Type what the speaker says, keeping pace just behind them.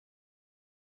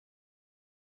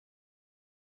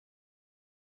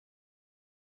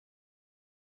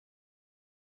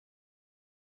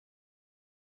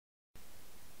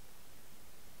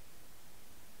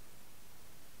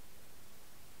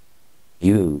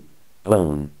you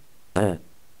own a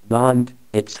bond,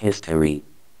 its history.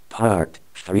 Part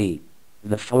 3.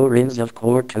 The Foreigns of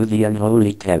Court to the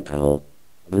Unholy Temple.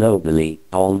 Globally,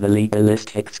 all the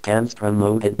legalistic scams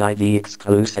promoted by the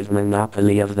exclusive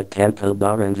monopoly of the Temple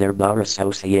Bar and their bar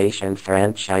association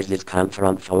franchises come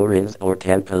from foreigns or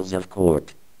temples of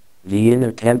court. The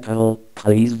Inner Temple,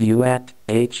 please view at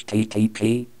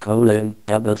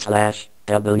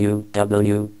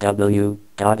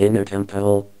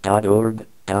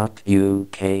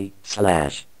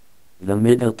http://www.innertemple.org.uk/. The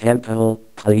Middle Temple,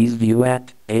 please view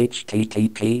at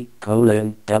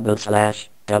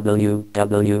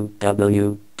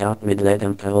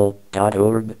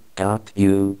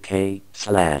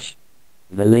http://www.midletemple.org.uk/.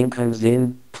 The Lincoln's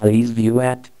Inn, please view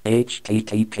at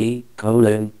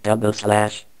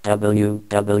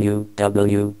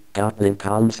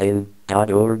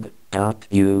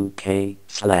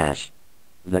http://www.lincolnsin.org.uk/.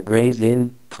 The Gray's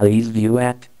Inn, please view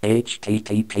at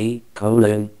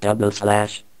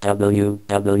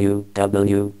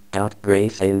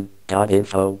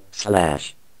http://www.graysin.info/.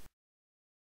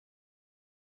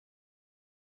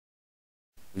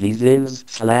 These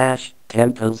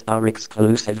inns/temples are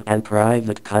exclusive and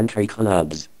private country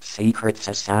clubs, secret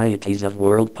societies of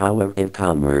world power in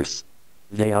commerce.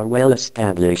 They are well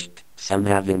established, some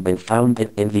having been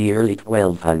founded in the early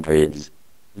 1200s.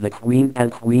 The Queen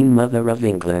and Queen Mother of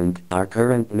England are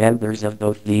current members of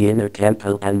both the Inner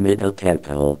Temple and Middle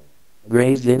Temple.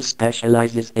 Gray's Inn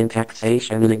specializes in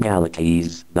taxation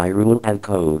legalities by rule and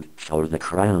code for the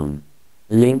Crown.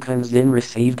 Lincoln's Inn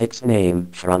received its name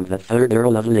from the 3rd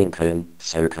Earl of Lincoln,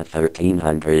 circa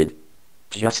 1300.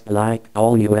 Just like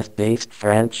all US-based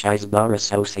franchise bar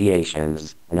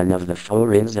associations, none of the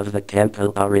four inns of the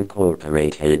temple are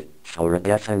incorporated. For a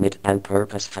definite and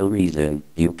purposeful reason,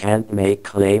 you can't make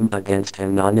claim against a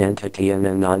non-entity and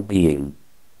a non-being.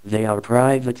 They are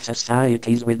private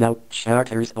societies without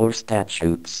charters or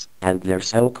statutes, and their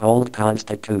so-called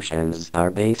constitutions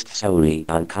are based solely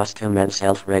on custom and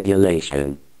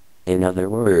self-regulation. In other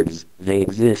words, they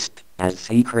exist as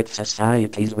secret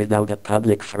societies without a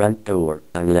public front door,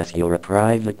 unless you're a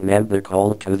private member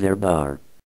called to their bar.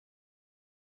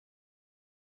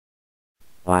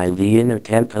 While the Inner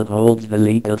Temple holds the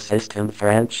legal system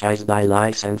franchise by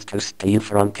license to steal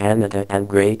from Canada and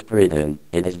Great Britain,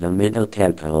 it is the Middle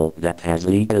Temple that has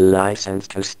legal license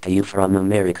to steal from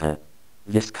America.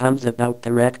 This comes about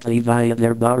directly via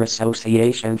their bar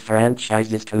association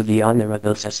franchises to the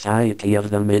Honorable Society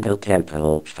of the Middle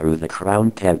Temple through the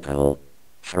Crown Temple.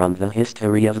 From the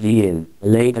history of the inn,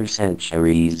 later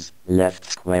centuries, left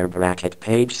square bracket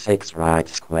page 6 right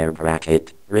square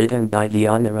bracket, written by the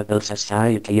Honorable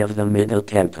Society of the Middle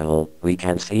Temple, we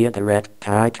can see a direct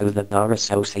tie to the Bar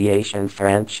Association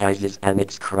franchises and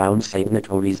its Crown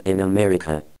signatories in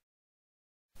America.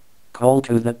 Call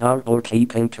to the bar or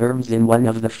keeping terms in one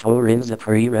of the four inns a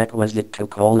prerequisite to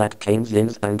call at King's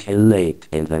Inns until late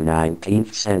in the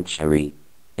 19th century.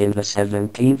 In the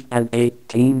 17th and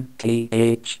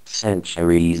 18th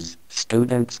centuries,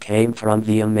 students came from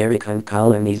the American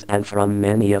colonies and from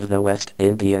many of the West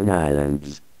Indian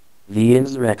islands. The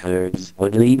inn's records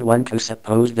would lead one to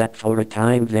suppose that for a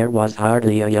time there was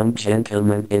hardly a young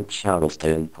gentleman in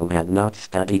Charleston who had not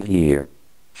studied here.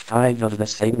 5 of the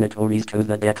signatories to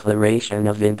the Declaration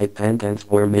of Independence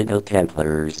were Middle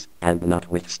Templars, and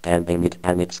notwithstanding it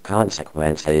and its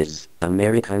consequences,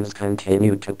 Americans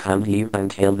continued to come here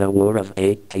until the War of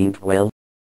 1812.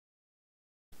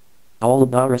 All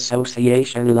Bar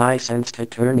Association licensed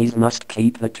attorneys must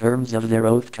keep the terms of their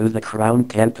oath to the Crown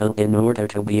Temple in order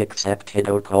to be accepted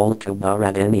or called to bar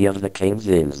at any of the King's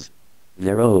Inns.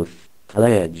 Their oath,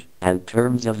 pledge, and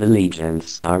terms of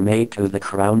allegiance are made to the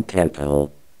Crown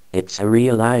Temple. It's a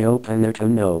real eye-opener to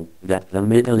know that the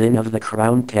Middle Inn of the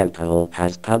Crown Temple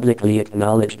has publicly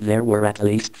acknowledged there were at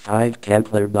least 5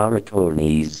 Templar bar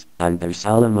attorneys, under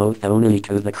solemn oath only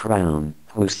to the Crown,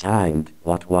 who signed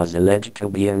what was alleged to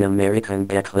be an American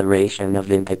Declaration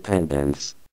of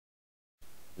Independence.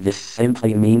 This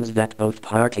simply means that both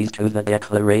parties to the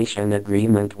Declaration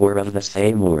Agreement were of the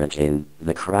same origin,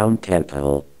 the Crown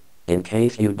Temple. In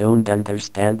case you don't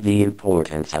understand the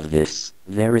importance of this,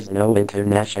 there is no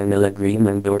international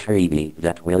agreement or treaty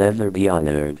that will ever be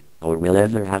honored, or will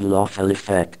ever have lawful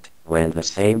effect, when the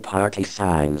same party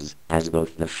signs, as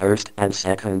both the first and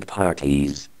second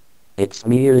parties. It's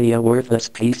merely a worthless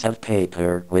piece of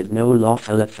paper with no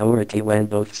lawful authority when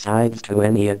both sides to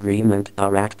any agreement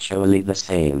are actually the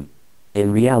same.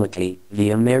 In reality, the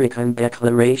American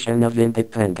Declaration of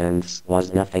Independence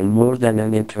was nothing more than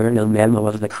an internal memo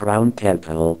of the Crown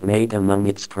Temple made among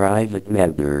its private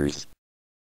members.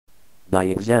 By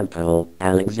example,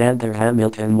 Alexander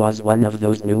Hamilton was one of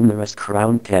those numerous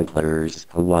Crown Templars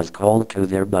who was called to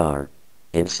their bar.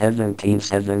 In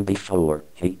 1774,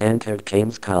 he entered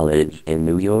King's College in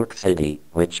New York City,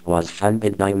 which was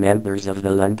funded by members of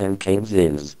the London King's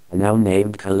Inns, now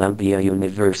named Columbia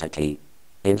University.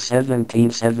 In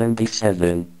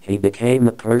 1777, he became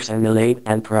a personal aide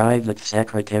and private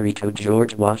secretary to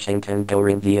George Washington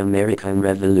during the American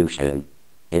Revolution.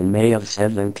 In May of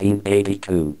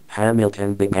 1782,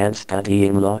 Hamilton began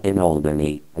studying law in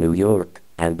Albany, New York,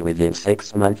 and within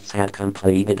 6 months had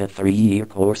completed a 3-year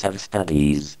course of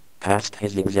studies, passed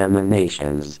his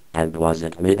examinations, and was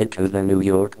admitted to the New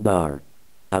York Bar.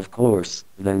 Of course,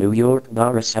 the New York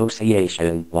Bar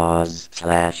Association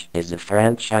is a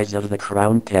franchise of the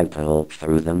Crown Temple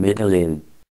through the Middle Inn.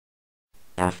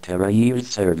 After a year's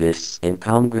service in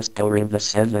Congress during the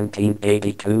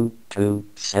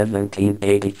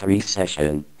 1782-1783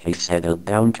 session, he settled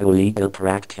down to legal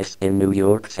practice in New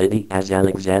York City as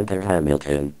Alexander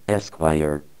Hamilton,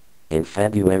 Esquire. In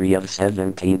February of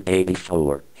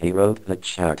 1784, he wrote the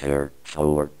charter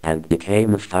for and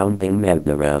became a founding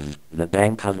member of the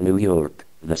Bank of New York,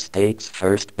 the state's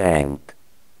first bank.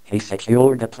 He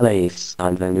secured a place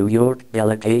on the New York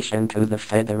delegation to the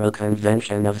Federal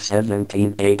Convention of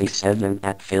 1787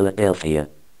 at Philadelphia.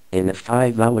 In a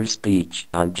 5-hour speech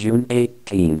on June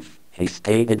 18, he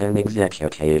stated an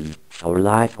executive for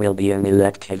life will be an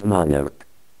elective monarch.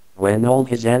 When all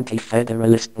his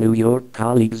anti-Federalist New York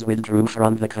colleagues withdrew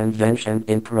from the convention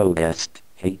in protest,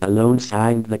 he alone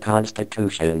signed the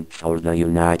Constitution for the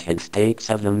United States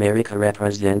of America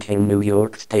representing New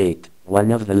York State,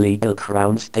 one of the legal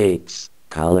Crown states,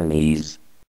 colonies.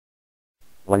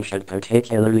 One should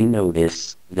particularly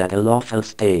notice that a lawful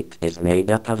state is made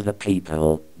up of the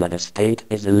people, but a state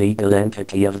is a legal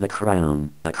entity of the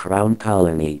Crown, a Crown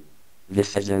colony.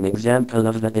 This is an example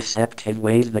of the deceptive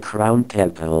ways the Crown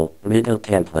Temple, Middle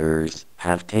Templars,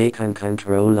 have taken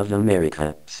control of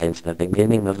America since the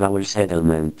beginning of our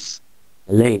settlements.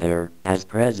 Later, as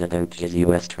President and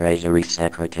U.S. Treasury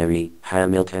Secretary,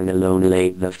 Hamilton alone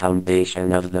laid the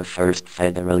foundation of the first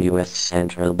federal U.S.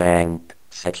 central bank,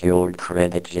 secured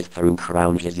credits through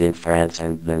crowns in France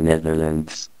and the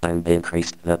Netherlands, and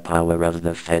increased the power of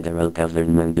the federal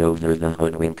government over the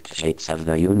hoodwinked states of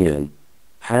the Union.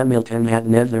 Hamilton had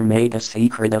never made a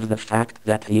secret of the fact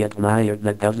that he admired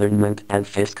the government and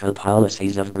fiscal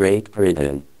policies of Great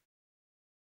Britain.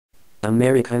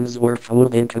 Americans were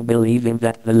fooled into believing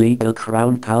that the legal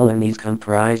Crown colonies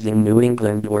comprising New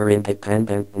England were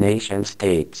independent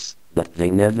nation-states, but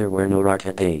they never were nor are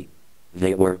today.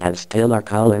 They were and still are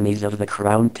colonies of the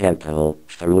Crown Temple,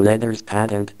 through letters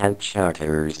patent and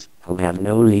charters, who have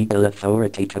no legal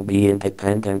authority to be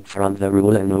independent from the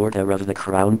rule and order of the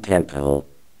Crown Temple.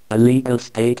 A legal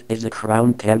state is a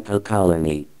Crown Temple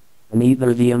colony.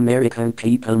 Neither the American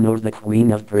people nor the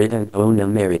Queen of Britain own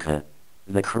America.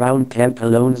 The Crown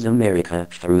Temple owns America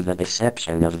through the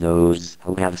deception of those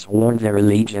who have sworn their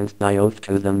allegiance by oath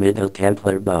to the Middle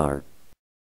Templar bar.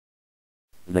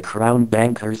 The Crown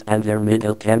bankers and their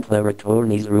Middle Templar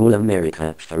attorneys rule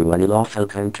America through unlawful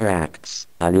contracts,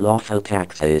 unlawful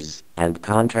taxes, and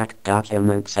contract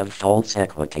documents of false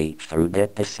equity through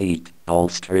debt deceit, all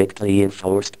strictly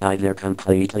enforced by their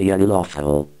completely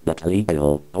unlawful, but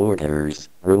legal, orders,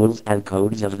 rules and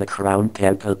codes of the Crown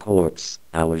Temple courts,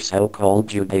 our so-called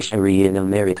judiciary in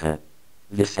America.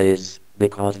 This is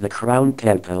because the Crown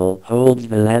Temple holds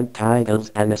the land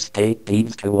titles and estate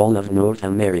deeds to all of North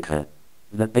America.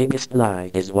 The biggest lie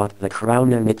is what the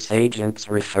Crown and its agents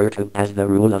refer to as the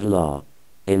rule of law.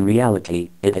 In reality,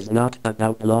 it is not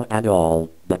about law at all,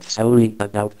 but solely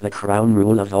about the Crown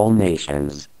rule of all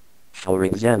nations. For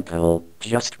example,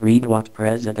 just read what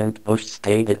President Bush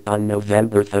stated on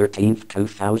November 13,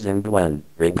 2001,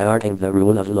 regarding the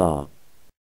rule of law.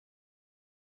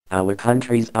 Our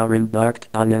countries are embarked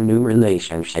on a new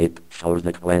relationship for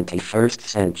the 21st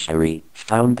century,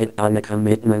 founded on a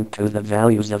commitment to the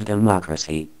values of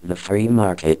democracy, the free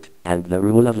market, and the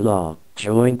rule of law.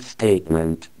 Joint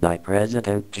statement by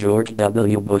President George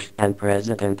W. Bush and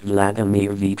President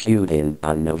Vladimir V. Putin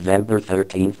on November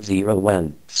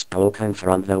 13/01, spoken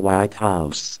from the White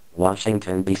House,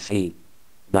 Washington, D.C.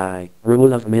 By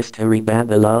Rule of Mystery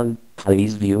Babylon,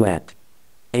 please view at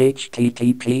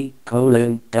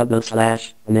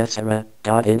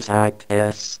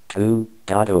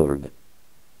http://nesara.insights2.org